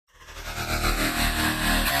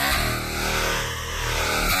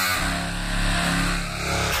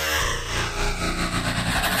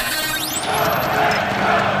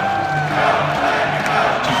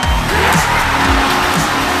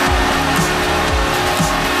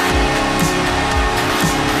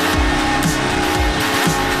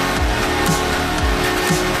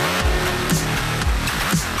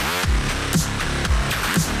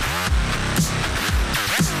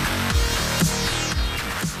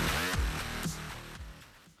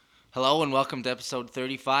Hello and welcome to episode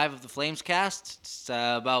 35 of the Flames Cast. It's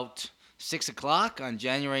about 6 o'clock on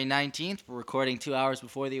January 19th. We're recording 2 hours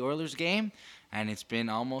before the Oilers game, and it's been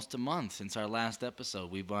almost a month since our last episode.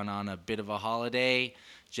 We've gone on a bit of a holiday.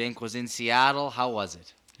 Jenk was in Seattle. How was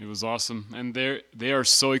it? It was awesome, and they are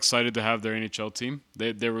so excited to have their NHL team.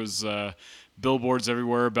 There was billboards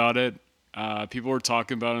everywhere about it. People were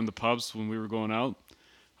talking about it in the pubs when we were going out.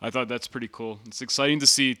 I thought that's pretty cool. It's exciting to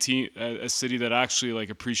see a city that actually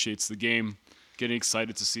appreciates the game getting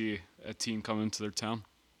excited to see a team come into their town.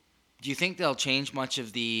 Do you think they'll change much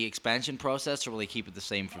of the expansion process, or will they keep it the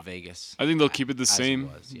same for Vegas? I think they'll keep it the As it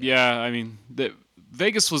same. was, Yeah, I mean,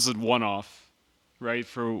 Vegas was a one-off, right,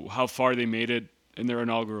 for how far they made it in their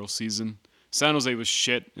inaugural season. San Jose was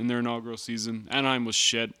shit in their inaugural season. Anaheim was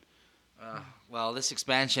shit. Well, this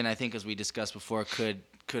expansion, I think, as we discussed before, could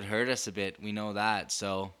hurt us a bit. We know that,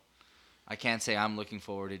 so I can't say I'm looking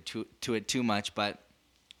forward to it too much. But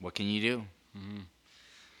what can you do?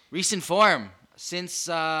 Recent form. Since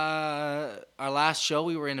our last show,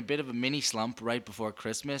 we were in a bit of a mini slump right before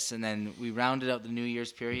Christmas, and then we rounded out the New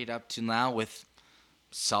Year's period up to now with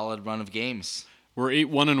solid run of games. We're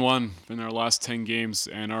 8-1-1 in our last 10 games,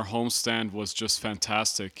 and our homestand was just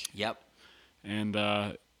fantastic. Yep. And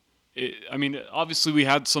obviously we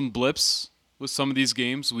had some blips with some of these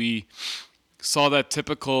games. We saw that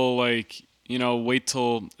typical wait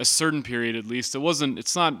till a certain period at least.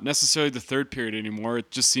 It's not necessarily the third period anymore.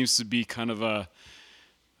 It just seems to be kind of a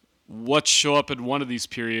what show up at one of these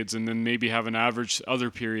periods and then maybe have an average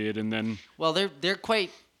other period and then Well, they're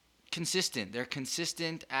quite consistent. They're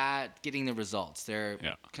consistent at getting the results. They're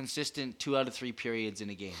consistent 2 out of 3 periods in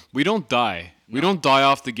a game. we don't die. No. We don't die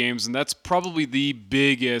off the games, and that's probably the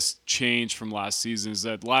biggest change from last season is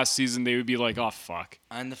that last season they would be like, oh, fuck.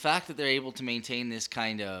 And the fact that they're able to maintain this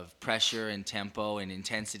kind of pressure and tempo and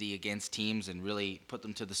intensity against teams and really put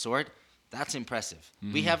them to the sword, that's impressive.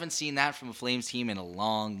 We haven't seen that from a Flames team in a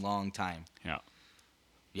long, long time. Yeah.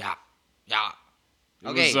 Yeah.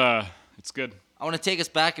 It's good. I want to take us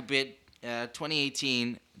back a bit,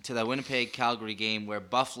 2018, to the Winnipeg-Calgary game where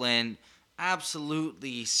Byfuglien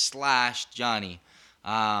absolutely slashed Johnny.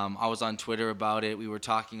 I was on Twitter about it. We were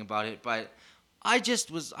talking about it. But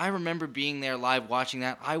I remember being there live watching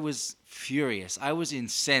that. I was furious. I was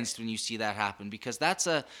incensed when you see that happen because that's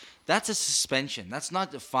a suspension. That's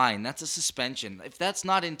not a fine. That's a suspension. If that's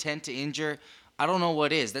not intent to injure, I don't know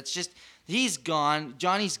what is. That's just, he's gone.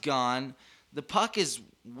 Johnny's gone. The puck is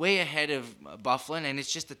way ahead of Byfuglien, and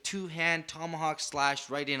it's just a two-hand tomahawk slash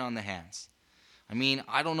right in on the hands. I mean,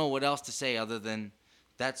 I don't know what else to say other than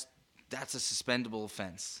that's a suspendable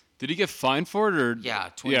offense. Did he get fined for it or? Yeah,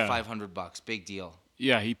 $2,500, big deal.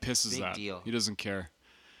 Yeah, he pisses Big that. deal. He doesn't care.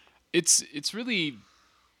 It's really.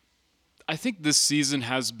 I think this season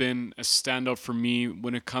has been a standout for me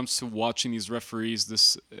when it comes to watching these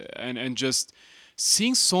referees. And just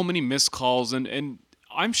seeing so many missed calls and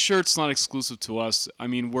I'm sure it's not exclusive to us. I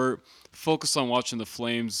mean, we're focused on watching the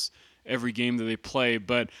Flames every game that they play,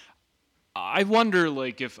 but I wonder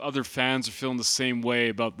if other fans are feeling the same way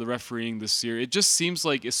about the refereeing this year. It just seems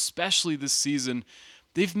like, especially this season,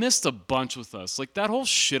 they've missed a bunch with us. Like that whole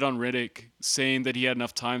shit on Riddick saying that he had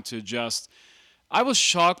enough time to adjust. I was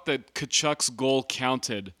shocked that Kachuk's goal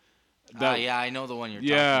counted. Yeah, I know the one you're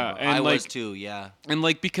talking about. and I was too, yeah. And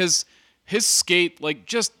because his skate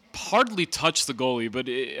just hardly touched the goalie, but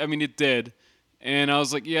it did. And I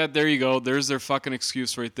was like, yeah, there you go. There's their fucking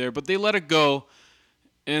excuse right there. But they let it go.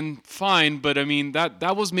 And fine, but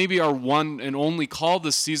that was maybe our one and only call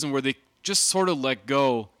this season where they just sort of let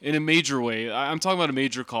go in a major way. I'm talking about a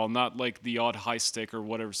major call, not like the odd high stick or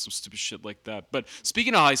whatever, some stupid shit like that. But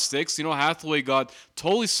speaking of high sticks, Hathaway got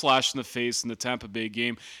totally slashed in the face in the Tampa Bay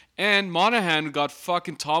game, and Monahan got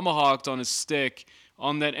fucking tomahawked on his stick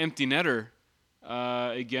on that empty netter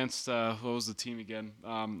against, what was the team again?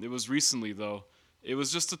 It was recently, though. It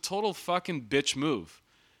was just a total fucking bitch move.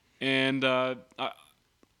 And,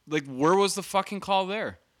 where was the fucking call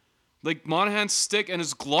there? Monahan's stick and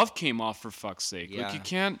his glove came off, for fuck's sake. Yeah. You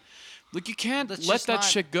can't That's let just that not-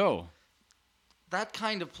 shit go. That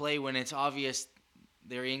kind of play when it's obvious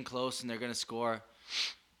they're in close and they're going to score,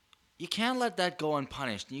 you can't let that go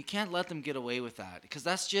unpunished. You can't let them get away with that because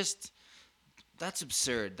that's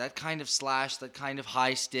absurd. That kind of slash, that kind of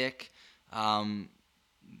high stick,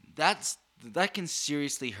 that can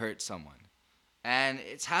seriously hurt someone. And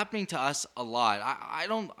it's happening to us a lot. I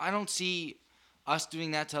don't see us doing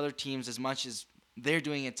that to other teams as much as they're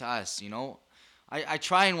doing it to us, I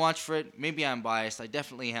try and watch for it. Maybe I'm biased. I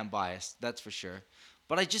definitely am biased. That's for sure.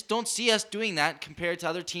 But I just don't see us doing that compared to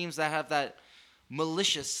other teams that have that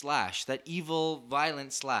malicious slash, that evil,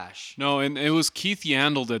 violent slash. No, and it was Keith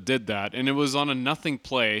Yandel that did that, and it was on a nothing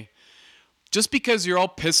play. Just because you're all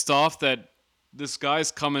pissed off that this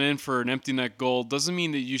guy's coming in for an empty net goal doesn't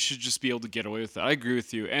mean that you should just be able to get away with it. I agree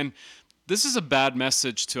with you. And this is a bad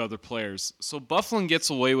message to other players. So Bufflin gets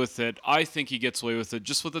away with it. I think he gets away with it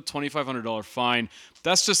just with a $2,500 fine.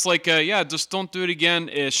 That's just like, just don't do it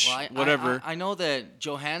again-ish, Well, whatever. I know that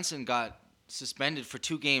Johansson got suspended for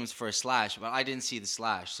 2 games for a slash, but I didn't see the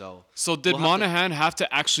slash. So Did we'll have to- Monahan have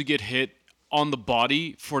to actually get hit on the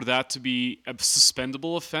body for that to be a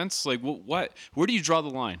suspendable offense? Like, what? Where do you draw the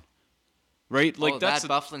line? Right? Like, that's that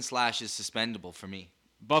Bufflin slash is suspendable for me.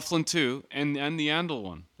 Bufflin too, and the Andel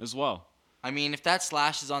one as well. I mean, if that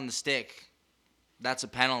slash is on the stick, that's a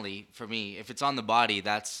penalty for me. If it's on the body,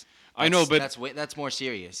 I know, but that's more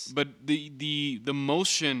serious. But the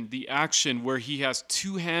motion, the action where he has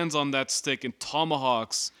 2 hands on that stick and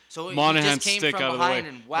tomahawks So he Monahan's just came stick from out of the way behind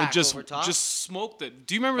and whacked just over top? just smoked it.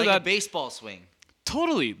 Do you remember Like that? a baseball swing.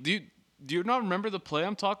 Totally. Do you not remember the play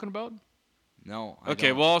I'm talking about? No. I Okay,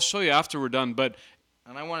 don't. well I'll show you after we're done. But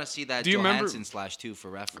And I want to see that Do you remember- Johansson slash too for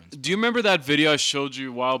reference. do you remember that video I showed you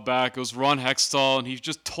a while back? It was Ron Hextall, and he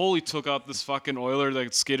just totally took out this fucking Oiler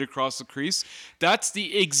that skated across the crease. That's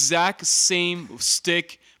the exact same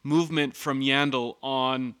stick movement from Yandel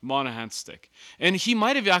on Monahan's stick. And he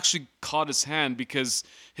might have actually caught his hand because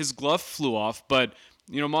his glove flew off, but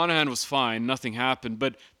Monahan was fine, nothing happened.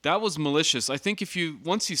 But that was malicious. I think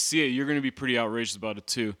once you see it, you're going to be pretty outraged about it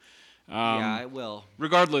too. Yeah, I will.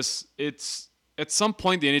 Regardless, it's at some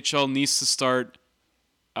point the NHL needs to start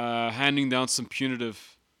handing down some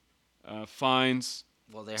punitive fines.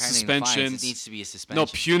 Well, they're handing the Suspensions. fines. It needs to be a suspension.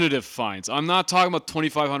 No, punitive fines. I'm not talking about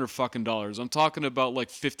 $2,500 fucking dollars. I'm talking about like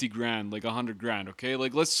 50 grand, like 100 grand. Okay,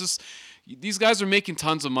 like these guys are making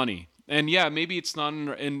tons of money, and yeah, maybe it's not in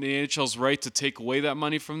the NHL's right to take away that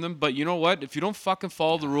money from them. But you know what? If you don't fucking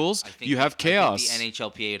follow the rules, you have chaos. I think the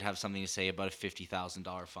NHLPA would have something to say about a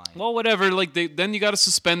 $50,000 fine. Well, whatever. Like then you got to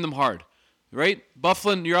suspend them hard, right?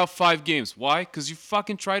 Bufflin, you're out 5 games. Why? Because you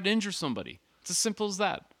fucking tried to injure somebody. It's as simple as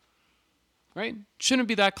that. Right? Shouldn't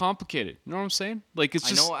be that complicated. You know what I'm saying? Like it's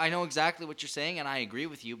just. I know exactly what you're saying, and I agree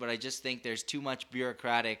with you. But I just think there's too much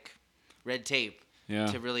bureaucratic red tape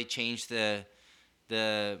to really change the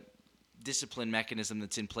discipline mechanism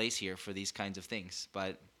that's in place here for these kinds of things.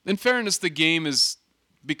 But in fairness, the game has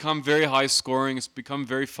become very high scoring. It's become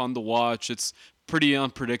very fun to watch. It's pretty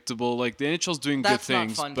unpredictable. Like the NHL's doing good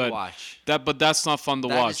things, not fun but to watch. But that's not fun to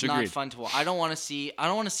watch. That is not Agreed. fun to watch. I don't want to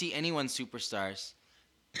see anyone's superstars,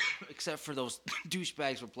 except for those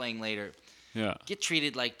douchebags we're playing later, Yeah. get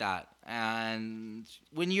treated like that. And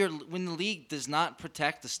when the league does not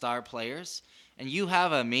protect the star players, and you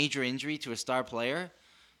have a major injury to a star player,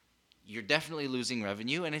 you're definitely losing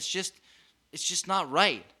revenue, and it's just not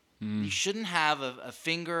right. You shouldn't have a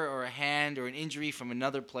finger or a hand or an injury from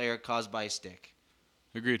another player caused by a stick.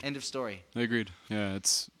 Agreed. End of story. Agreed. Yeah,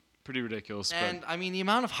 it's pretty ridiculous. And I mean, the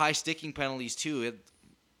amount of high sticking penalties too,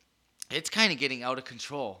 it's kind of getting out of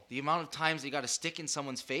control. The amount of times they got a stick in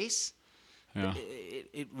someone's face, but, yeah.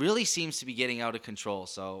 it really seems to be getting out of control.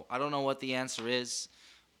 So I don't know what the answer is.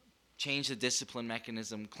 Change the discipline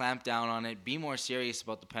mechanism, clamp down on it, be more serious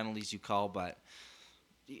about the penalties you call. But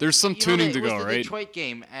There's some tuning to it was go, the right? Detroit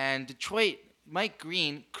game, and Mike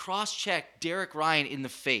Green cross-checked Derek Ryan in the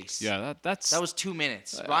face. Yeah, that was 2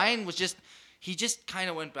 minutes. Ryan was he just kind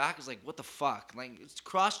of went back. Was like, what the fuck? Like, it's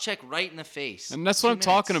cross-check right in the face. And that's 2 what I'm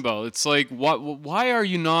talking minutes. about. It's like, why are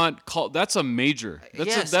you not called? That's a major.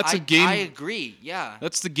 That's a I game. I agree. Yeah.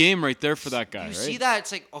 That's the game right there for that guy, You right? see that?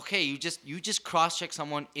 It's like, okay, you just cross-check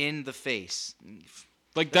someone in the face.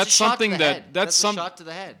 Like That's that's a shot to something the that head. that's a some shot to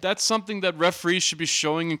the head. that's something that referees should be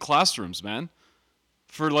showing in classrooms, man.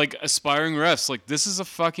 For like aspiring refs, like this is a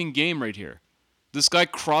fucking game right here. This guy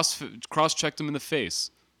cross-checked him in the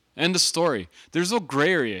face. End of story. There's no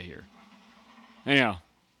gray area here. Anyhow,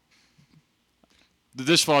 the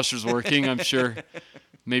dishwasher's working. I'm sure.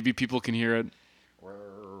 Maybe people can hear it.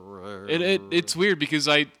 It's weird because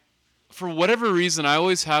for whatever reason, I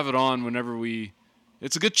always have it on whenever we.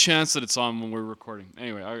 It's a good chance that it's on when we're recording.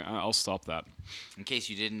 Anyway, I'll stop that. In case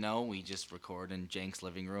you didn't know, we just record in Jank's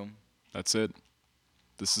living room. That's it.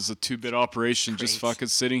 This is a 2-bit operation. Just Great. fucking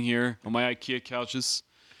sitting here on my IKEA couches.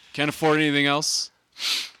 Can't afford anything else.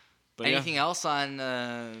 But Anything else on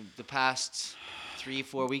the past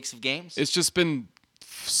 3-4 weeks of games? It's just been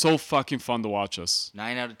so fucking fun to watch us.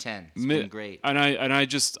 9 out of 10. It's been great. And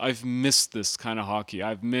I've missed this kind of hockey.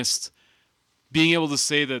 I've missed being able to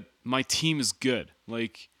say that my team is good.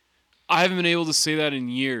 Like I haven't been able to say that in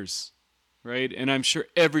years. right? And I'm sure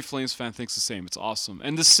every Flames fan thinks the same. It's awesome,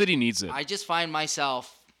 and the city needs it. I just find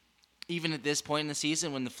myself, even at this point in the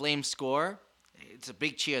season, when the Flames score, it's a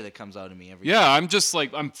big cheer that comes out of me every Yeah, time. I'm just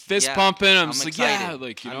like I'm fist Yeah, pumping. I'm just like excited.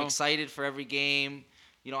 like I'm excited for every game.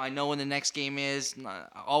 I know when the next game is.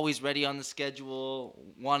 Always ready on the schedule,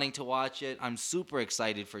 wanting to watch it. I'm super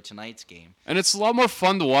excited for tonight's game. And it's a lot more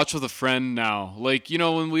fun to watch with a friend now. Like,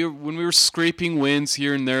 when we were scraping wins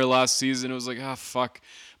here and there last season, it was like, fuck.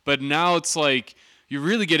 But now it's like you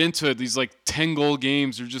really get into it. These like 10-goal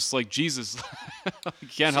games, you're just like, Jesus. You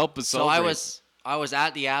can't help but celebrate. I was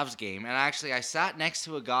at the Avs game, and actually I sat next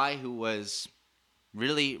to a guy who was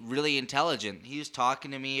really, really intelligent. He was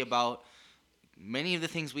talking to me about many of the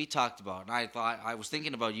things we talked about, and I was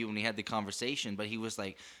thinking about you when we had the conversation, but he was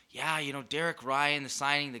like, yeah, Derek Ryan, the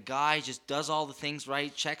signing, the guy just does all the things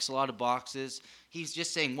right, checks a lot of boxes. He's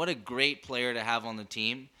just saying what a great player to have on the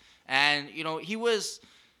team. And he was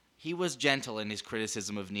gentle in his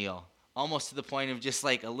criticism of Neil, almost to the point of just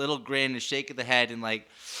like a little grin, a shake of the head, and like,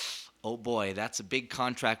 oh boy, that's a big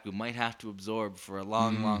contract we might have to absorb for a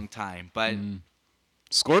long, long time. But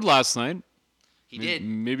Scored last night. he did.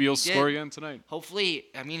 Maybe he'll He score did. again tonight. Hopefully,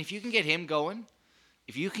 I mean, if you can get him going,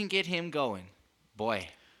 boy.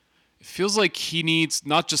 It feels like he needs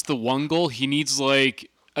not just the one goal. He needs like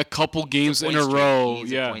a couple games in a point streak. row. He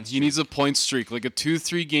needs a Yeah, point he needs a point streak, like a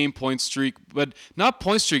 2-3 game point streak, but not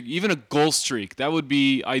point streak, even a goal streak. That would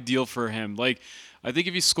be ideal for him. Like, I think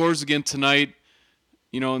if he scores again tonight,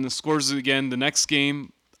 and then scores again the next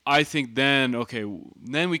game, I think then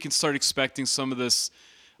we can start expecting some of this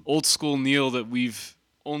old school Neil that we've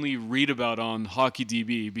only read about on Hockey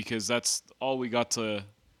DB, because that's all we got to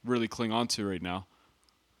really cling on to right now.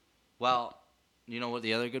 Well, you know what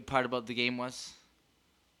the other good part about the game was?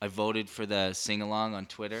 I voted for the sing-along on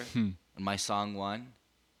Twitter, and my song won.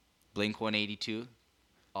 Blink-182,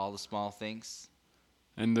 All the Small Things.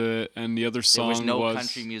 And the other song There was no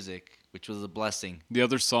country music, which was a blessing. The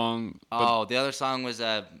other song. The other song was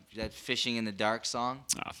that Fishing in the Dark song.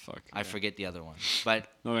 Fuck. I forget the other one. But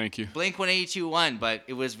No, thank you. Blink-182 won, but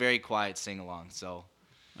it was very quiet sing-along, so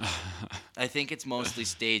I think it's mostly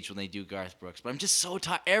staged when they do Garth Brooks. But I'm just so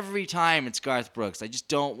tired. Every time it's Garth Brooks. I just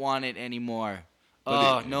don't want it anymore.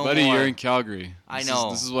 Buddy, no buddy, more. you're in Calgary. I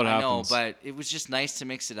know. This is what happens. I know, but it was just nice to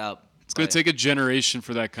mix it up. It's going to take a generation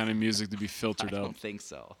for that kind of music to be filtered I out. don't think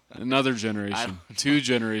so. Another generation. 2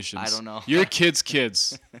 generations. I don't know. Your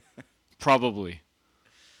kids. Probably.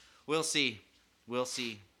 We'll see.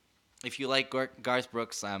 If you like Garth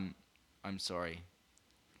Brooks, I'm sorry.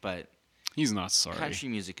 But he's not sorry. Country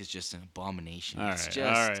music is just an abomination. All It's right,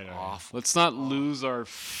 just all right. awful. Let's not lose our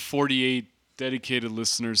 48 dedicated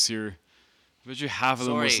listeners here. I bet you half of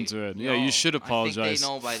them listen to it. Yeah, you should apologize. I think they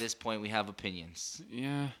know by this point we have opinions.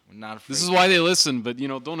 Yeah. We're not afraid. This is why they listen, but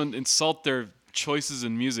don't insult their choices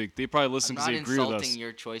in music. They probably listen because they agree with us. I'm not insulting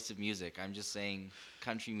your choice of music. I'm just saying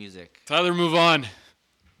country music. Tyler, move on.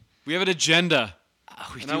 We have an agenda.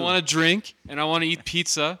 We and do. I want to drink, and I want to eat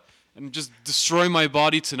pizza, and just destroy my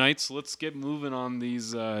body tonight. So let's get moving on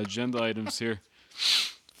these agenda items here.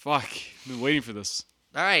 Fuck. I've been waiting for this.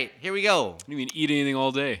 All right, here we go. I didn't even eat anything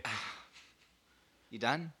all day. You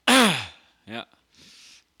done? Yeah.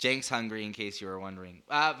 Jank's hungry, in case you were wondering.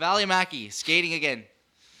 Valiamaki, skating again.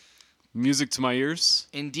 Music to my ears.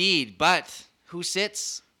 Indeed, but who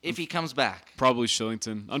sits if he comes back? Probably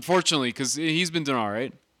Shillington. Unfortunately, because he's been doing all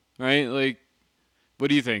right. Right? Like, what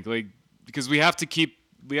do you think? Like, because we have to keep.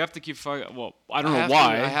 Well, I don't know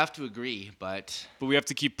why. I have to agree, but we have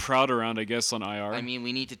to keep Proud around, I guess, on IR. I mean,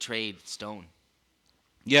 we need to trade Stone.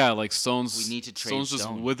 Yeah, like Stone's. We need to trade Stone's just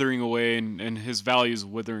Stone. withering away, and his value is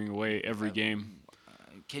withering away every game.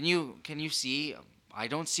 Can you see? I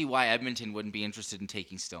don't see why Edmonton wouldn't be interested in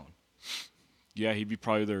taking Stone. Yeah, he'd be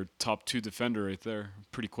probably their top 2 defender right there,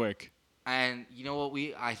 pretty quick. And you know what?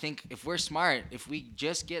 I think if we're smart, if we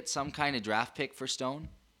just get some kind of draft pick for Stone,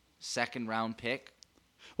 2nd round pick.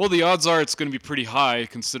 Well, the odds are it's going to be pretty high,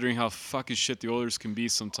 considering how fucking shit the Oilers can be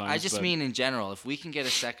sometimes. I just mean in general, if we can get a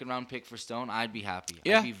 2nd round pick for Stone, I'd be happy.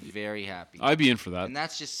 Yeah. I'd be very happy. I'd be in for that. And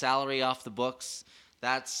that's just salary off the books.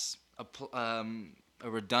 That's a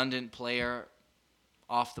redundant player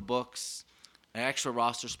off the books. An extra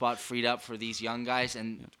roster spot freed up for these young guys,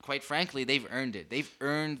 and quite frankly, they've earned it. They've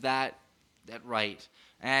earned that right.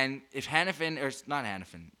 And if Hanifin, or not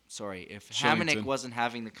Hanifin, sorry, if Hamonic wasn't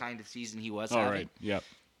having the kind of season he was having, right. Yep.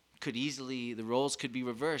 the roles could be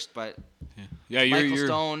reversed. But yeah, you're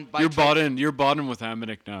Stone, you're bought in. You're bought in with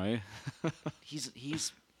Hamonic now, eh?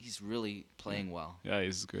 he's really playing well. Yeah,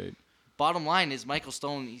 he's great. Bottom line is Michael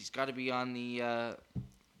Stone. He's got to be on the.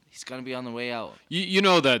 He's gonna be on the way out. You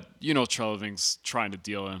know that Treliving's trying to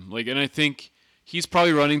deal him. Like, and I think he's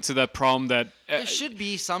probably running to that problem that There should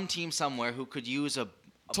be some team somewhere who could use a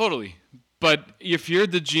totally. But if you're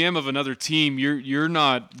the GM of another team, you're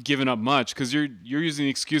not giving up much because you're using the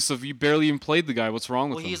excuse of you barely even played the guy. What's wrong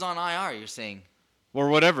with well, him? he's on IR. You're saying. Or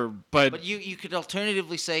whatever. But you could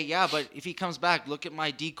alternatively say, yeah, but if he comes back, look at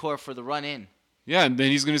my decor for the run in. Yeah, and then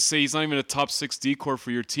he's going to say he's not even a top 6 decor for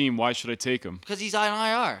your team. Why should I take him? Because he's on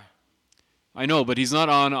IR. I know, but he's not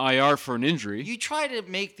on IR for an injury. You try to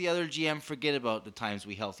make the other GM forget about the times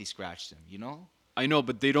we healthy scratched him, you know? I know,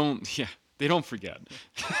 but they don't. Yeah, they don't forget.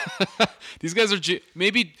 These guys are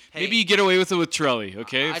maybe you get away with it with Trelli,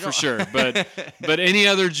 okay, for sure. But any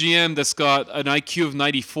other GM that's got an IQ of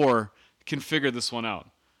 94 can figure this one out,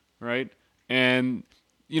 right? And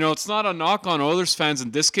it's not a knock on Oilers fans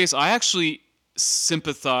in this case. I actually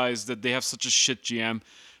sympathize that they have such a shit GM.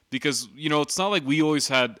 Because it's not like we always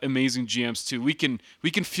had amazing GMs too. We can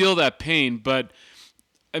feel that pain, but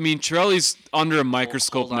I mean Chiarelli's under a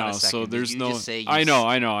microscope Hold on now, a second. so Did there's you no. just say I know.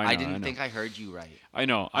 I didn't think I heard you right. I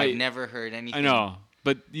know. I've never heard anything. I know,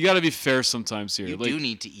 but you got to be fair sometimes here. You do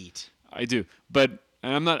need to eat. I do, but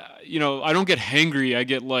and I'm not. I don't get hangry. I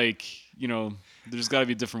get like there's got to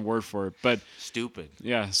be a different word for it. But stupid.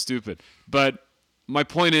 Yeah, stupid. But my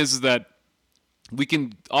point is that. We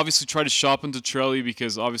can obviously try to shop into Chiarelli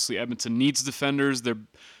because obviously Edmonton needs defenders. Their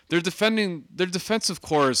defensive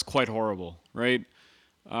core is quite horrible, right?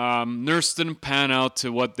 Nurse didn't pan out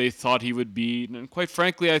to what they thought he would be, and quite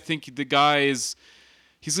frankly, I think the guy he's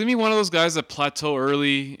gonna be one of those guys that plateau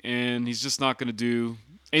early, and he's just not gonna do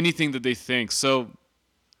anything that they think. So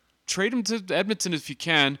trade him to Edmonton if you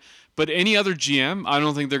can, but any other GM, I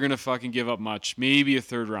don't think they're gonna fucking give up much. Maybe a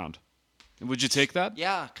third round. Would you take that?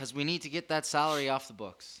 Yeah, because we need to get that salary off the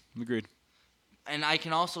books. Agreed. And I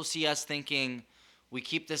can also see us thinking we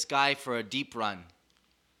keep this guy for a deep run.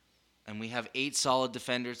 And we have 8 solid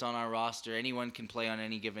defenders on our roster. Anyone can play on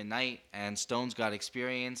any given night. And Stone's got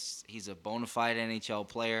experience. He's a bona fide NHL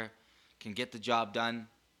player. Can get the job done.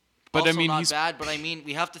 But also I mean, not bad. But I mean,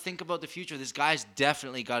 we have to think about the future. This guy's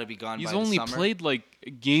definitely got to be gone by the summer. He's only played like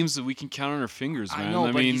games that we can count on our fingers, man. I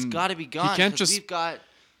know, but he's got to be gone. He can't just.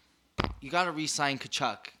 You got to re-sign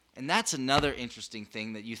Tkachuk. And that's another interesting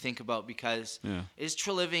thing that you think about because is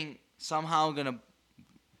Treliving somehow going to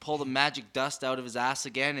pull the magic dust out of his ass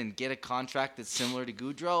again and get a contract that's similar to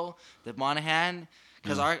Gaudreau, that Monahan?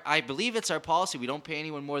 Because I believe it's our policy. We don't pay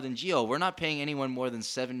anyone more than Gio. We're not paying anyone more than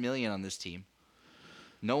 $7 million on this team.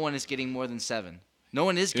 No one is getting more than 7. No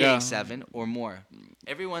one is getting 7 or more.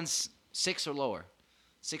 Everyone's 6 or lower.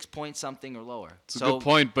 6 point something or lower. It's a good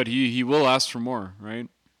point, but he will ask for more, right?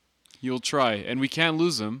 He'll try, and we can't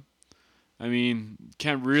lose him. I mean,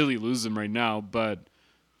 can't really lose him right now, but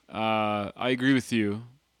I agree with you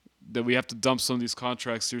that we have to dump some of these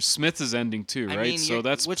contracts here. Smith is ending too, right? I mean, so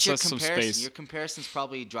that's some space. Your comparison's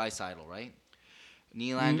probably Draisaitl, right?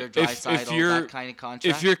 Nylander, Draisaitl, that kind of contract.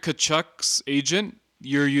 If you're Tkachuk's agent,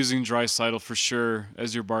 you're using Draisaitl for sure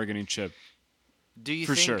as your bargaining chip. Do you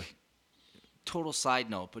for think? Sure. Total side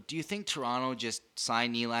note, but do you think Toronto just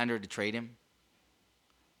signed Nylander to trade him?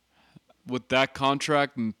 With that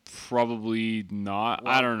contract, probably not.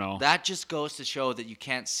 Well, I don't know. That just goes to show that you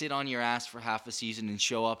can't sit on your ass for half a season and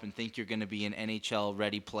show up and think you're going to be an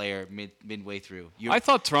NHL-ready player midway through. I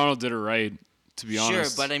thought Toronto did it right, to be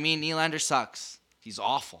honest. Sure, but I mean, Nylander sucks. He's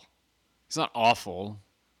awful. He's not awful.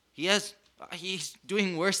 He's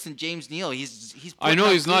doing worse than James Neal. I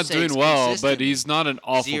know he's not doing well, but he's not an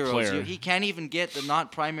awful player. He can't even get the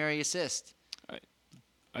not primary assist.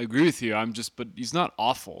 I agree with you. But he's not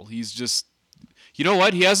awful. He's just, you know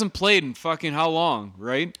what? He hasn't played in fucking how long,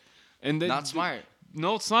 right? And not smart.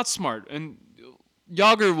 No, it's not smart. And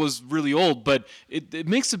Yager was really old, but it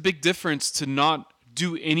makes a big difference to not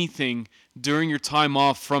do anything during your time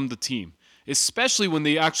off from the team, especially when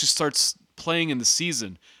they actually start playing in the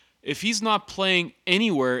season. If he's not playing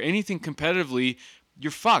anywhere, anything competitively,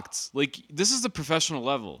 you're fucked. Like, this is the professional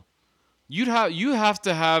level. You have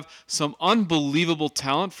to have some unbelievable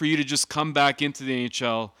talent for you to just come back into the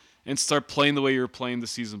NHL and start playing the way you were playing the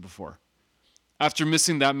season before. After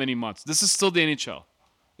missing that many months. This is still the NHL.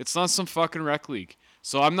 It's not some fucking rec league.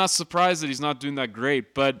 So I'm not surprised that he's not doing that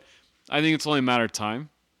great, but I think it's only a matter of time,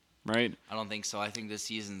 right? I don't think so. I think this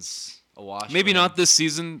season's a wash. Maybe not this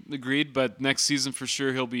season, agreed, but next season for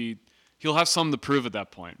sure he'll have something to prove at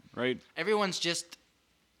that point, right? Everyone's just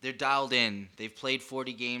they're dialed in. They've played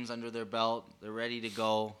 40 games under their belt. They're ready to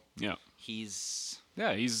go. Yeah. He's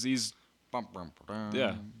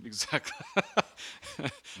Yeah, exactly.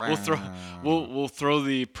 we'll throw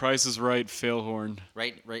the Price is Right fail horn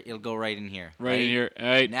Right. It'll go right in here. right in here. All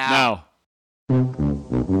right, Now. now.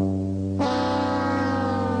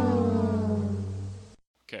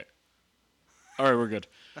 Okay. All right, we're good.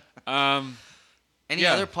 Any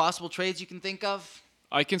Yeah. other possible trades you can think of?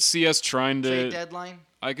 I can see us trying Trade to. deadline?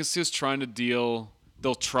 I can see us trying to deal.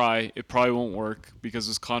 They'll try. It probably won't work because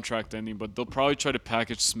his contract ending, but they'll probably try to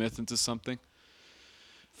package Smith into something.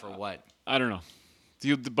 For what? I don't know.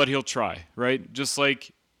 But he'll try, right? Just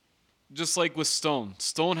like with Stone.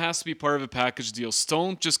 Stone has to be part of a package deal.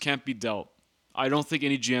 Stone just can't be dealt. I don't think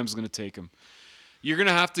any GM is going to take him. You're going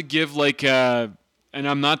to have to give and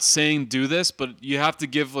I'm not saying do this, but you have to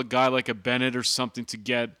give a guy like a Bennett or something to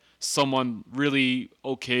get someone really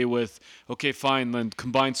okay with, okay, fine, then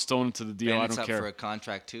combine Stone into the deal. Bennett's I don't care. up for a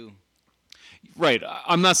contract too. Right.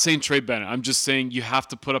 I'm not saying trade Bennett. I'm just saying you have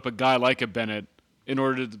to put up a guy like a Bennett in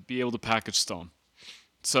order to be able to package Stone.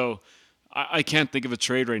 So I can't think of a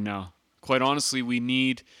trade right now. Quite honestly, we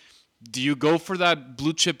need. Do you go for that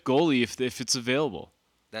blue chip goalie if it's available?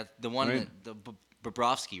 That the one Right.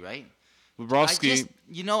 Bobrovsky, right? Bobrovsky.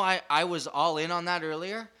 I was all in on that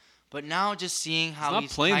earlier, but now just seeing how not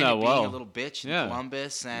he's playing kind of that being well. a little bitch in Yeah.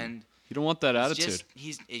 Columbus, and You don't want that it's attitude.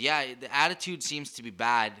 just the attitude seems to be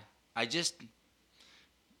bad.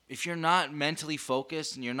 If you're not mentally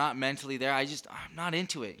focused and you're not mentally there, I'm not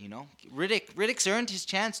into it. Riddick's earned his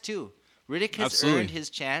chance too. Riddick has Absolutely. earned his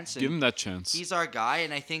chance. And Give him that chance. he's our guy,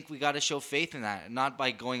 and I think we got to show faith in that, not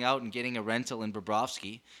by going out and getting a rental in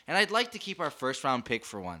Bobrovsky. And I'd like to keep our first-round pick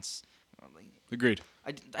for once. Agreed.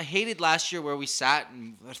 I hated last year where we sat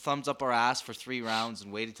and thumbs up our ass for 3 rounds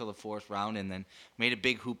and waited till the 4th round and then made a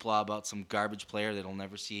big hoopla about some garbage player that'll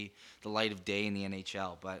never see the light of day in the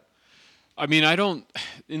NHL. But I mean, I don't.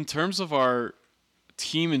 In terms of our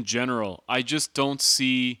team in general, I just don't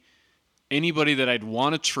see anybody that I'd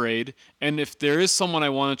want to trade. And if there is someone I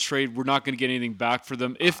want to trade, we're not going to get anything back for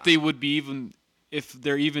them if they would be if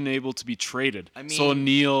they're even able to be traded. I So a mean-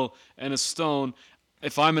 Neil and a Stone.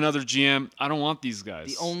 If I'm another GM, I don't want these guys.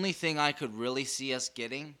 the only thing I could really see us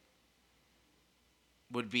getting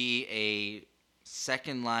would be a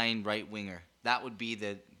second-line right winger. That would be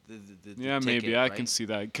the yeah, ticket, maybe I right? can see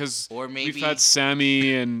that because Or we've maybe- had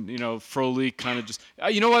Sammy and Frolik kind of just.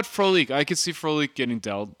 You know what, Frolik? I could see Frolik getting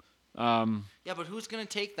dealt. Yeah, but who's going to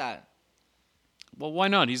take that? Well, why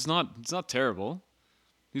not? He's not terrible.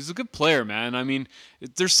 He's a good player, man. I mean,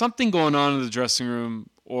 there's something going on in the dressing room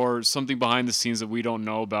or something behind the scenes that we don't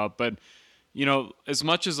know about. But, as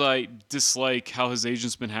much as I dislike how his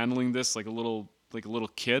agent's been handling this, like a little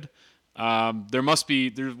kid,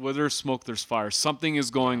 where there's smoke, there's fire. Something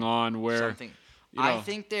is going on where. Something. I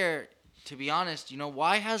think to be honest,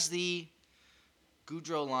 why has the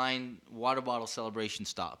Goudreau line water bottle celebration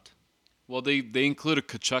stopped? Well, they included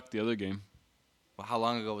Kachuk the other game. Well, how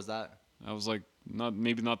long ago was that? I was like,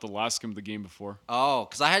 maybe not the last game, the game before. Oh,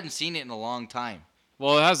 because I hadn't seen it in a long time.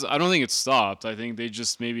 Well, it has. I don't think it stopped. I think they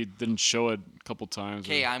just maybe didn't show it a couple times.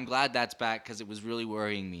 Okay, I'm glad that's back because it was really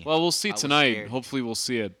worrying me. Well, we'll see I was tonight. scared. Hopefully, we'll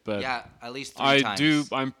see it. But Yeah, at least 3 times.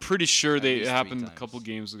 I'm pretty sure At it least 3 happened a times. couple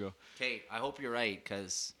games ago. Okay, I hope you're right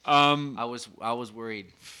because I I was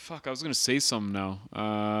worried. Fuck, I was gonna say something now.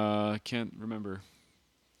 I can't remember.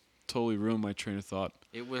 Totally ruined my train of thought.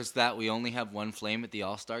 It was that we only have one flame at the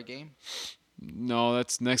All-Star game. No,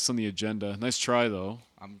 that's next on the agenda. Nice try though.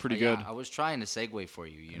 Pretty Yeah, good. I was trying to segue for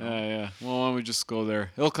you. Yeah. Well, why don't we just go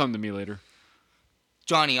there? It'll come to me later.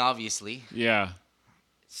 Johnny, obviously. Yeah,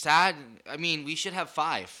 Sad. I mean, we should have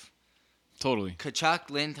 5. totally. Kachuk,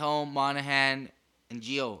 Lindholm, Monahan, and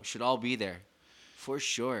Gio should all be there. For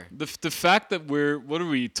sure. The fact that we're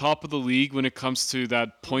top of the league when it comes to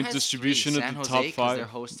that point has distribution 3? at San the Jose, top 'cause 5. they're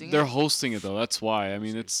hosting it? They're hosting it though. That's why. I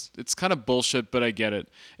mean, it's kind of bullshit, but I get it.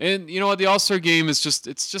 And you know what? The All-Star game is just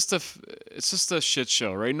a shit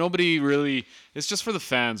show, right? Nobody really. It's just for the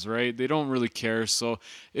fans, right? They don't really care. So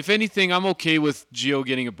if anything, I'm okay with Gio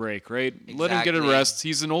getting a break, right? Let him get a Exactly. rest.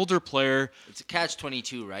 He's an older player. It's a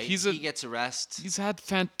catch-22, right? He gets a rest. He's had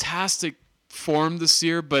fantastic form this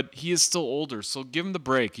year, but he is still older, so give him the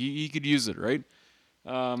break. He could use it, right?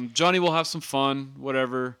 Johnny will have some fun,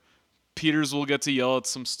 whatever. Peters will get to yell at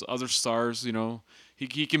some other stars,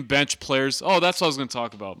 He can bench players. Oh, that's what I was going to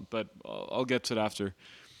talk about, but I'll get to it after.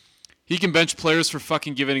 He can bench players for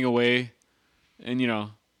fucking giving away, and,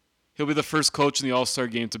 he'll be the first coach in the All-Star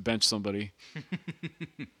game to bench somebody.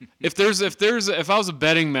 If I was a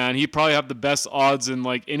betting man, he'd probably have the best odds in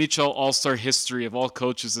like NHL All-Star history of all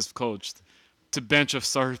coaches that's coached to bench a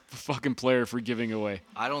star fucking player for giving away.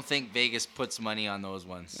 I don't think Vegas puts money on those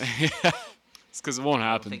ones. It's because it won't I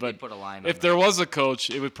don't happen. think But they put a line if on there that. was a coach,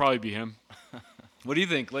 it would probably be him. What do you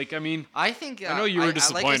think? Like, I mean, I think I know you were like I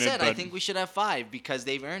disappointed, said, I but- think we should have 5 because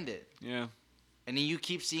they've earned it. yeah. And then you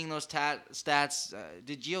keep seeing those stats.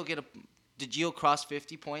 Did Gio cross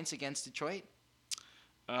 50 points against Detroit?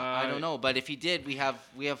 I don't know, but if he did, we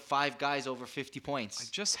have 5 guys over 50 I points.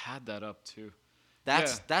 just had that up too.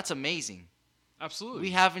 That's amazing. Absolutely.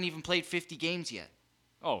 We haven't even played 50 games yet.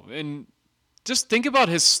 Oh, and just think about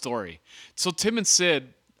his story. So Tim and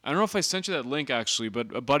Sid, I don't know if I sent you that link actually,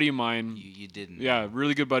 but a buddy of mine, You didn't. yeah, a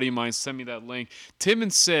really good buddy of mine sent me that link. Tim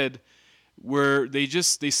and Sid where they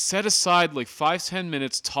set aside like 5-10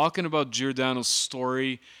 minutes talking about Giordano's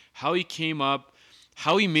story, how he came up,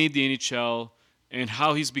 how he made the NHL, and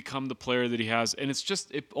how he's become the player that he has. And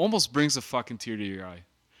it almost brings a fucking tear to your eye.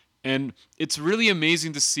 And it's really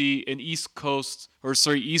amazing to see an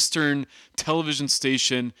Eastern television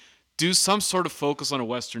station do some sort of focus on a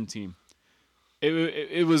Western team.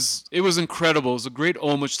 It was incredible. It was a great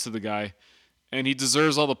homage to the guy, and he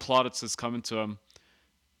deserves all the plaudits that's coming to him.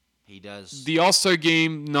 He does. The All-Star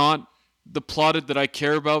game, not the plaudit that I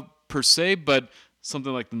care about per se, but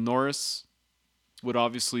something like the Norris would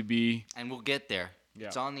obviously be. And we'll get there. Yeah.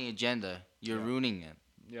 It's on the agenda. You're ruining it.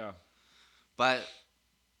 Yeah. But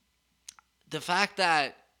the fact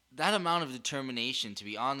that amount of determination to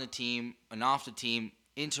be on the team and off the team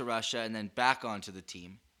into Russia and then back onto the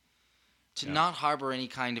team, to not harbor any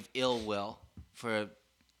kind of ill will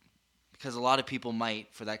because a lot of people might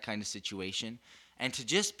for that kind of situation, and to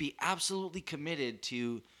just be absolutely committed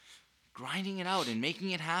to grinding it out and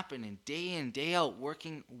making it happen and day in, day out,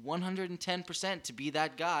 working 110% to be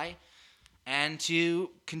that guy and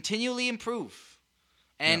to continually improve.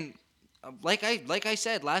 And like I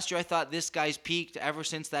said, last year I thought this guy's peaked ever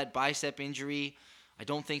since that bicep injury. I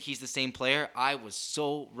don't think he's the same player. I was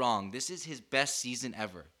so wrong. This is his best season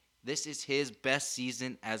ever. This is his best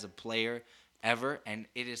season as a player ever, and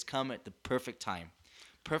it has come at the perfect time.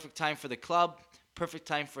 Perfect time for the club, perfect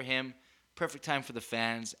time for him, perfect time for the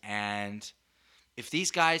fans. And if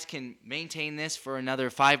these guys can maintain this for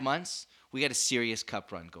another 5 months, we got a serious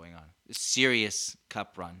cup run going on. A serious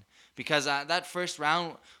cup run. Because that first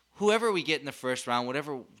round, whoever we get in the first round,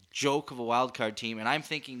 whatever joke of a wild card team, and I'm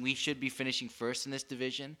thinking we should be finishing first in this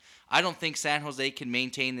division. I don't think San Jose can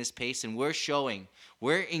maintain this pace, and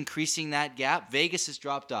we're increasing that gap. Vegas has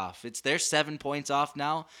dropped off. They're 7 points off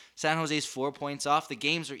now. San Jose's 4 points off. The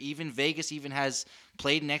games are even. Vegas even has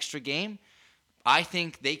played an extra game. I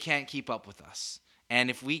think they can't keep up with us. And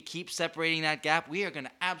if we keep separating that gap, we are going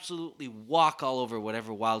to absolutely walk all over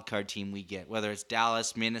whatever wild card team we get, whether it's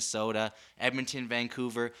Dallas, Minnesota, Edmonton,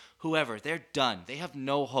 Vancouver, whoever. They're done. They have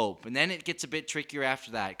no hope. And then it gets a bit trickier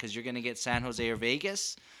after that because you're going to get San Jose or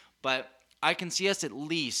Vegas. But I can see us at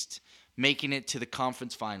least making it to the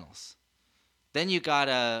conference finals. Then you got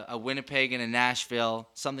a Winnipeg and a Nashville,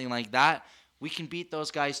 something like that. We can beat those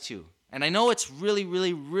guys too. And I know it's really,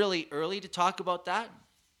 really, really early to talk about that.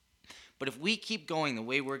 But if we keep going the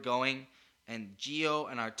way we're going, and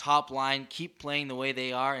Gio and our top line keep playing the way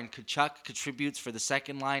they are, and Tkachuk contributes for the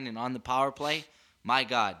second line and on the power play, my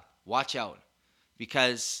God, watch out.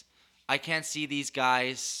 Because I can't see these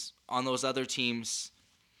guys on those other teams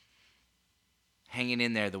hanging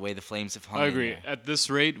in there the way the Flames have hung I in agree. there. At this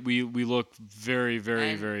rate, we look very,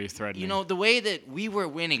 very, And, very threatening. You know, the way that we were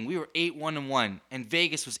winning, we were 8-1-1, and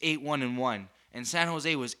Vegas was 8-1-1, and San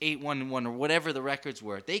Jose was 8-1-1, or whatever the records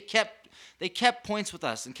were. They kept points with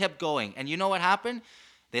us and kept going. And you know what happened?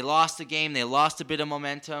 They lost the game. They lost a bit of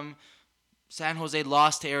momentum. San Jose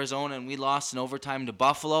lost to Arizona, and we lost in overtime to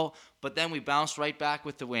Buffalo. But then we bounced right back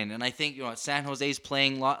with the win. And I think San Jose's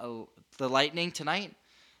playing the Lightning tonight.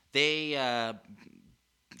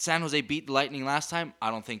 San Jose beat the Lightning last time. I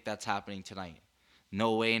don't think that's happening tonight.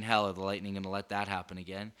 No way in hell are the Lightning going to let that happen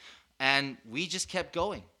again. And we just kept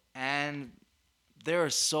going. And there are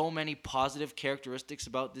so many positive characteristics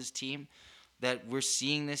about this team that we're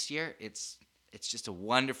seeing this year. It's just a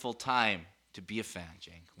wonderful time to be a fan,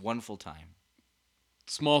 Jake. Wonderful time.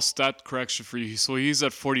 Small stat correction for you. So he's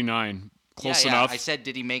at 49. Close enough. I said,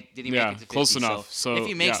 did he make it to 50? Close enough. So if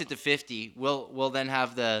he makes it to 50, we'll then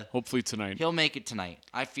have hopefully tonight. He'll make it tonight.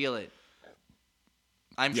 I feel it.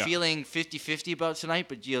 I'm feeling 50-50 about tonight,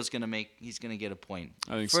 but Gio's he's gonna get a point.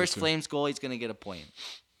 I think First so too. Flames goal, he's gonna get a point.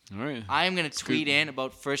 All right. I am gonna tweet in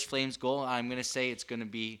about first Flames goal. I'm gonna say it's gonna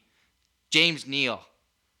be James Neal.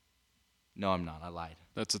 No, I'm not. I lied.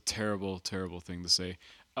 That's a terrible, terrible thing to say.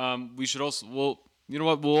 We should also, you know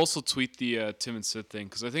what? We'll also tweet the Tim and Sid thing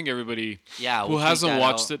because I think everybody who hasn't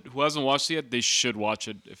watched it yet, they should watch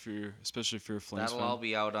it especially if you're a Flames fan. That'll all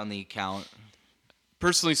be out on the account.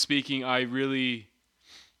 Personally speaking, I really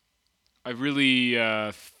I really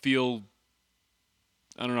feel,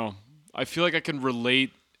 I don't know, I feel like I can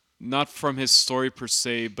relate, not from his story per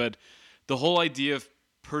se, but the whole idea of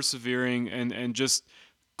persevering and just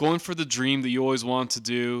going for the dream that you always want to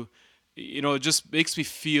do. It just makes me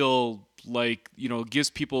feel like, it gives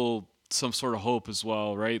people some sort of hope as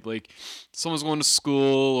well, right? Like someone's going to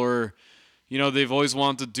school, or they've always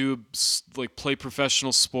wanted to do, like, play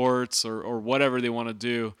professional sports, or whatever they want to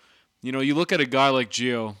do. You look at a guy like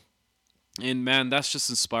Gio, and man, that's just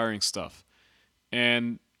inspiring stuff.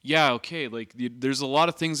 And yeah, okay, like there's a lot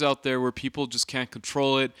of things out there where people just can't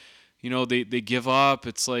control it. They give up.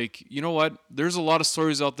 It's like, you know what? There's a lot of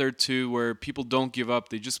stories out there too where people don't give up.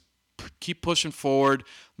 They just keep pushing forward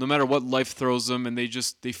no matter what life throws them, and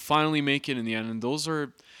they finally make it in the end. And those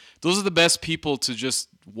are the best people to just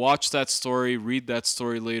watch that story, read that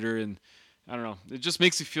story later, and I don't know. It just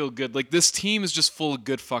makes you feel good. Like, this team is just full of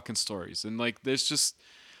good fucking stories, and like there's just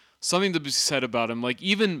something to be said about him. Like,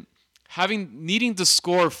 even needing to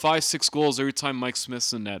score 5-6 goals every time Mike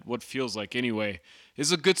Smith's in net, what feels like anyway,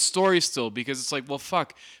 is a good story still, because it's like, well,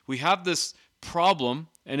 fuck, we have this problem,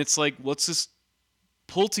 and it's like, let's just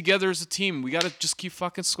pull together as a team. We got to just keep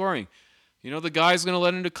fucking scoring. The guy's going to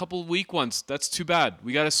let in a couple weak ones. That's too bad.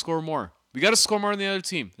 We got to score more. We got to score more than the other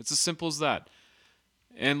team. It's as simple as that.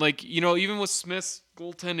 And like, even with Smith's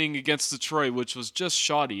goaltending against Detroit, which was just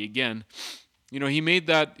shoddy again, he made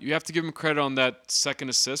that. You have to give him credit on that second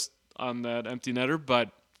assist on that empty netter, but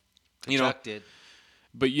Projected.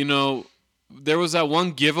 there was that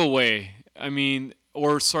one giveaway. I mean,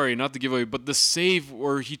 or sorry, not the giveaway, but the save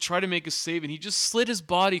where he tried to make a save and he just slid his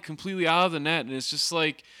body completely out of the net, and it's just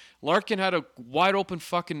like Larkin had a wide open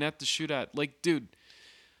fucking net to shoot at. Like, dude,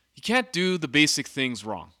 you can't do the basic things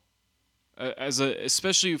wrong.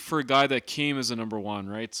 Especially for a guy that came as a number one,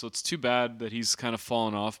 right? So it's too bad that he's kind of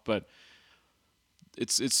fallen off, but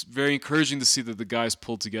it's very encouraging to see that the guys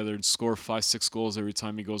pull together and score 5-6 goals every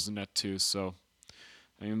time he goes in net too. So,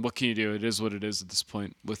 I mean, what can you do? It is what it is at this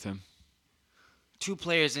point with him. 2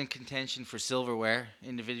 players in contention for silverware,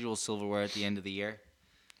 individual silverware at the end of the year.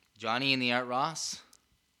 Johnny and the Art Ross.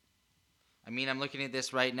 I mean, I'm looking at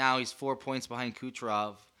this right now. He's 4 points behind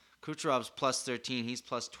Kucherov. Kucherov's plus 13. He's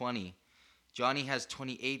plus 20. Johnny has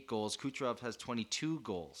 28 goals. Kucherov has 22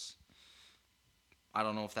 goals. I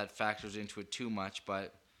don't know if that factors into it too much,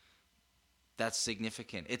 but that's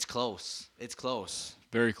significant. It's close. It's close.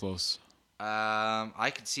 Very close.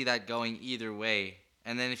 I could see that going either way.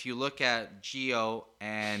 And then if you look at Gio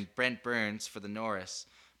and Brent Burns for the Norris,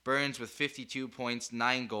 Burns with 52 points,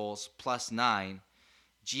 9 goals, plus 9.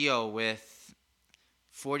 Gio with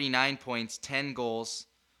 49 points, 10 goals,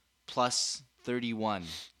 plus 31.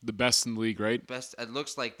 The best in the league, right? Best. It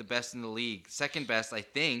looks like the best in the league. Second best, I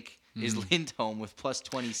think, is Lindholm with plus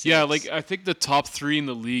 26. Yeah, like I think the top 3 in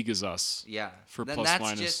the league is us. Yeah. For then plus that's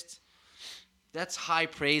minus. That's high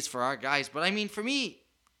praise for our guys. But I mean, for me,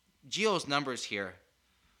 Gio's numbers here.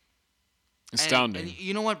 Astounding. And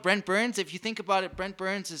you know what, Brent Burns, if you think about it, Brent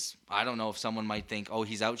Burns is, I don't know if someone might think, oh,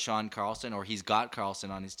 he's outshone Carlson or he's got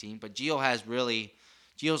Carlson on his team. But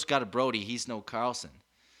Gio's got a Brody. He's no Carlson.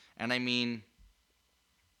 And I mean,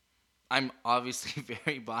 I'm obviously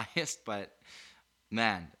very biased, but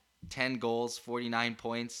man, 10 goals, 49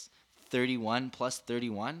 points, 31 plus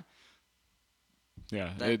 31.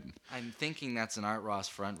 Yeah. I'm thinking that's an Art Ross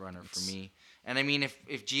front runner for me. And I mean,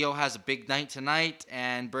 if Gio has a big night tonight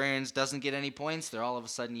and Burns doesn't get any points, they're all of a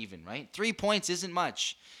sudden even, right? 3 points isn't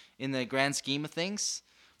much in the grand scheme of things.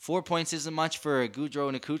 4 points isn't much for a Gaudreau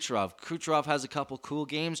and a Kucherov. Kucherov has a couple cool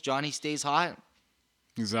games. Johnny stays hot.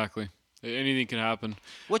 Exactly. Anything can happen.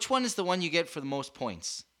 Which one is the one you get for the most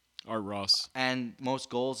points? Art Ross. And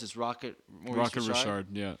most goals is Rocket Richard,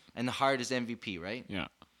 yeah. And the Hart is MVP, right? Yeah.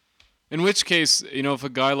 In which case, if a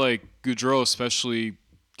guy like Gaudreau especially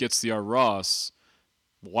gets the Art Ross,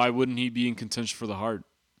 why wouldn't he be in contention for the Hart?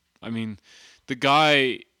 I mean, the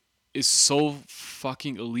guy is so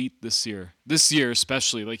fucking elite this year. This year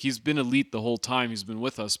especially. Like, he's been elite the whole time he's been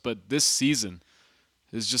with us, but this season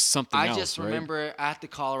is just something else, I just remember at the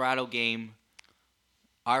Colorado game,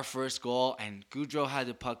 our first goal, and Gaudreau had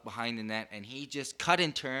the puck behind the net, and he just cut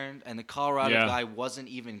and turned, and the Colorado guy wasn't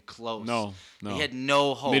even close. No. He had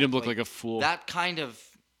no hope. Made him look like a fool. That kind of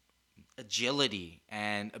agility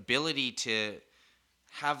and ability to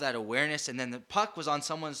have that awareness, and then the puck was on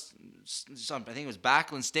someone's, I think it was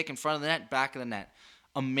Backlund's stick in front of the net, back of the net.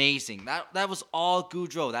 Amazing. That was all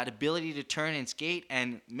Gaudreau, that ability to turn and skate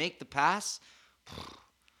and make the pass.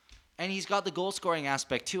 And he's got the goal-scoring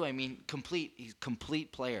aspect, too. I mean, he's a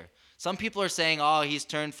complete player. Some people are saying, oh, he's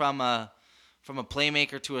turned from a from a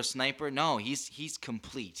playmaker to a sniper. No, he's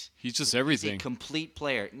complete. He's just He's a everything. complete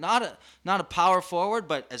player. Not a power forward,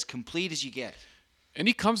 but as complete as you get. And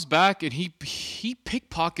he comes back and he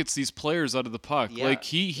pickpockets these players out of the puck. Yeah. Like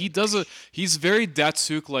he's very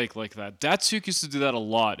Datsuk like that. Datsuk used to do that a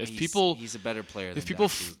lot. He's a better player than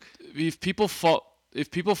Datsuk. If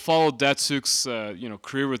people follow Datsuk's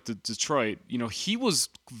career with Detroit, he was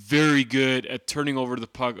very good at turning over the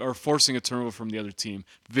puck or forcing a turnover from the other team.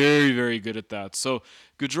 Very, very good at that. So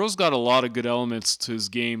Gaudreau's got a lot of good elements to his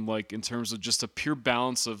game, like in terms of just a pure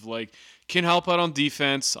balance of like can help out on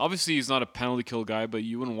defense. Obviously, he's not a penalty kill guy, but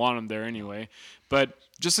you wouldn't want him there anyway. But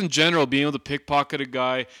just in general, being able to pickpocket a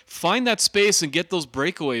guy, find that space and get those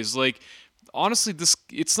breakaways, like. Honestly,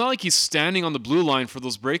 it's not like he's standing on the blue line for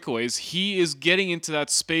those breakaways. He is getting into that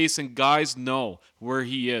space, and guys know where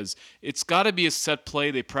he is. It's got to be a set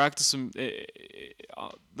play. They practice him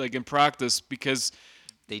like in practice because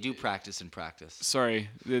They do practice in practice. sorry,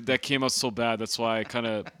 that came out so bad. That's why I kind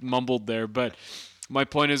of mumbled there. But my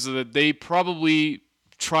point is that they probably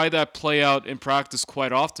try that play out in practice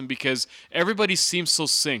quite often because everybody seems so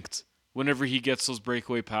synced whenever he gets those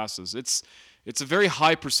breakaway passes. It's a very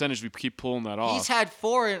high percentage we keep pulling that off. He's had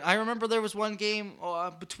 4. I remember there was one game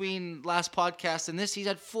between last podcast and this. He's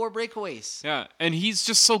had 4 breakaways. Yeah, and he's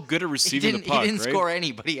just so good at receiving the puck. He didn't right? score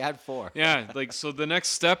any, but he had 4. Yeah, like so the next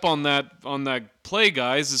step on that play,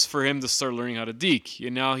 guys, is for him to start learning how to deke.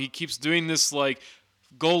 And now he keeps doing this like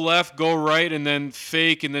go left, go right, and then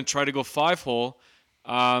fake, and then try to go 5-hole.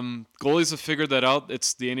 Goalies have figured that out.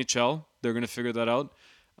 It's the NHL. They're going to figure that out.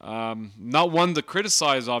 Not one to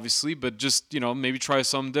criticize, obviously, but just, maybe try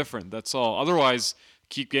something different. That's all. Otherwise,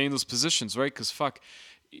 keep getting those positions, right? Because,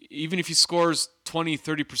 even if he scores 20,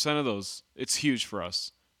 30% of those, it's huge for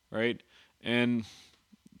us, right? And,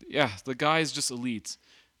 yeah, the guy is just elite.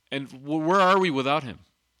 And where are we without him,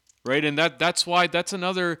 right? And that's why that's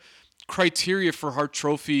another criteria for Hart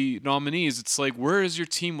Trophy nominees. It's like, where is your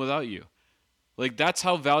team without you? Like, that's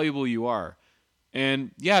how valuable you are.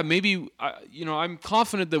 And yeah, maybe I'm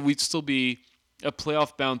confident that we'd still be a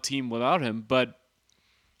playoff-bound team without him. But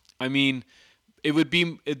I mean, it would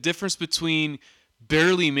be a difference between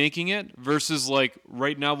barely making it versus like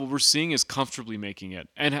right now what we're seeing is comfortably making it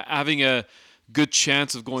and having a good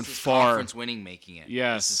chance of going This is far. Conference winning making it.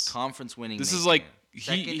 Yes, This is conference winning. This making is like it.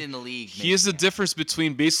 Second in the league. He is the making it. difference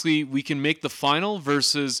between basically we can make the final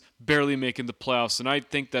versus barely making the playoffs, and I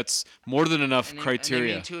think that's more than enough criteria.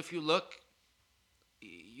 And I mean, too, if you look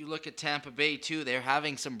at Tampa Bay too, they're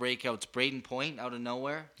having some breakouts. Braden Point out of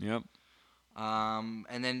nowhere. Yep. And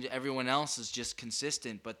then everyone else is just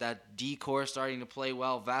consistent. But that D-core starting to play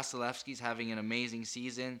well. Vasilevsky's having an amazing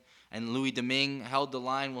season. And Louis Domingue held the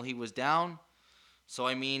line while he was down. So,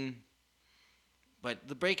 I mean, but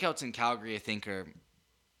the breakouts in Calgary, I think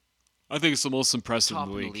it's the most impressive top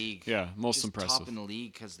in the league. Yeah, most just impressive. Top in the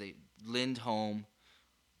league because Lindholm,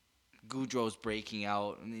 Gaudreau's breaking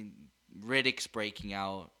out. I mean, Riddick's breaking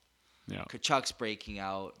out. Yeah. Kachuk's breaking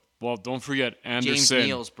out. Well, don't forget Anderson. James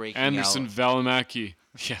Neal's breaking Anderson out. Valimaki.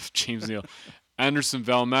 Yeah, James Neal. Anderson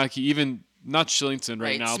Valimaki. Even not Shillington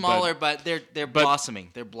right now. Smaller, but they're blossoming.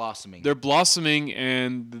 They're blossoming. They're blossoming,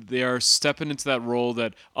 and they are stepping into that role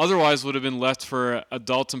that otherwise would have been left for a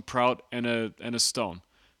Dalton Prout and a Stone.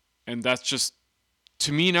 And that's just,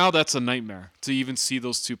 to me now, that's a nightmare to even see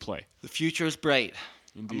those two play. The future is bright.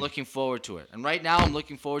 Indeed. I'm looking forward to it. And right now, I'm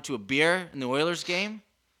looking forward to a beer in the Oilers game.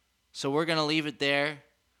 So we're going to leave it there.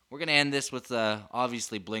 We're going to end this with,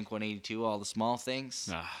 obviously, Blink-182, all the small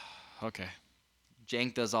things. Okay.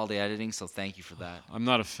 Jank does all the editing, so thank you for that. I'm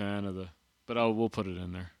not a fan but we'll put it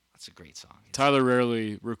in there. That's a great song. Tyler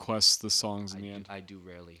rarely requests the songs in the end. I do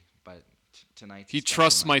rarely, but tonight. He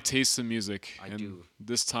trusts my taste in music. I and do.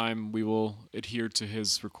 This time we will adhere to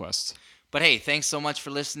his request. But hey, thanks so much for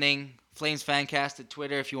listening. Flames Fancast at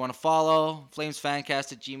Twitter if you want to follow.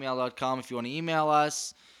 FlamesFancast@gmail.com if you want to email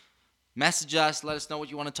us. Message us. Let us know what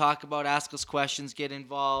you want to talk about. Ask us questions. Get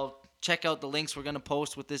involved. Check out the links we're going to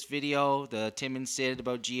post with this video. The Tim and Sid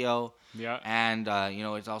about Geo. Yeah. And,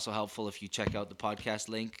 it's also helpful if you check out the podcast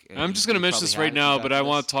link. I'm just going to mention this right now, but I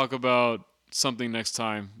want to talk about something next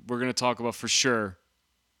time. We're going to talk about, for sure,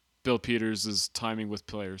 Bill Peters' timing with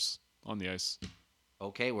players on the ice.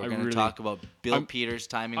 Okay, we're going to talk about Bill Peters'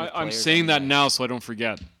 timing with players. I'm saying that now so I don't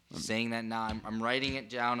forget. Saying that now. I'm writing it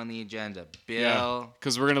down on the agenda. Bill.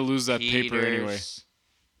 Because we're going to lose that Peters, paper anyway.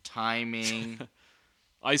 Timing.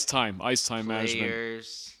 Ice time management.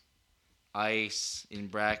 Players. Ice, in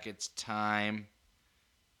brackets, time.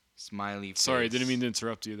 Smiley face. Sorry, I didn't mean to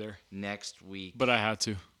interrupt you there. Next week. But I had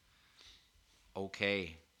to.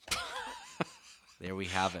 Okay. There we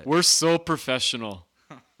have it. We're so professional.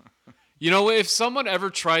 You know, if someone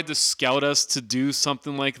ever tried to scout us to do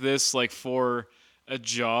something like this, like for a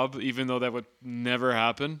job, even though that would never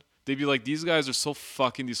happen, they'd be like, these guys are so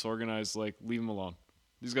fucking disorganized. Like, leave them alone.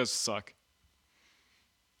 These guys suck.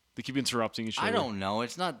 They keep interrupting each other. I don't know.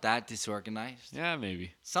 It's not that disorganized. Yeah,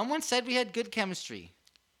 maybe. Someone said we had good chemistry.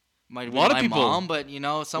 Might have A lot been of my people- mom, but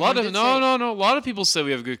A someone lot of did no. A lot of people say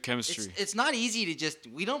we have good chemistry. It's not easy to just.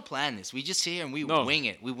 We don't plan this. We just sit here and we No. wing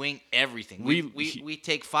it. We wing everything. We- We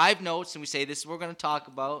take 5 notes and we say this is what we're going to talk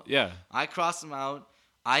about. Yeah. I cross them out.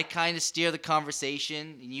 I kind of steer the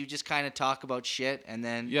conversation, and you just kind of talk about shit, and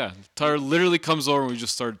then Yeah. Tyler literally comes over and we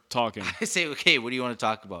just start talking. I say, okay, what do you want to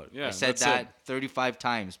talk about? Yeah, I said that's that it. 35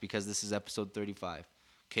 times because this is episode 35.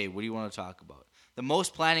 Okay, what do you want to talk about? The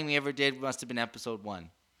most planning we ever did must have been episode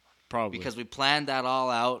 1. Probably. Because we planned that all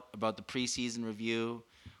out about the preseason review.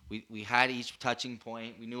 We had each touching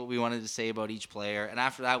point. We knew what we wanted to say about each player. And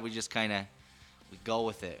after that, we just kind of we go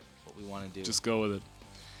with it, what we want to do. Just go with it.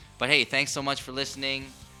 But hey, thanks so much for listening.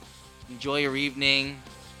 Enjoy your evening.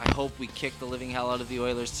 I hope we kick the living hell out of the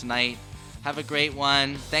Oilers tonight. Have a great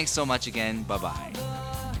one. Thanks so much again. Bye-bye.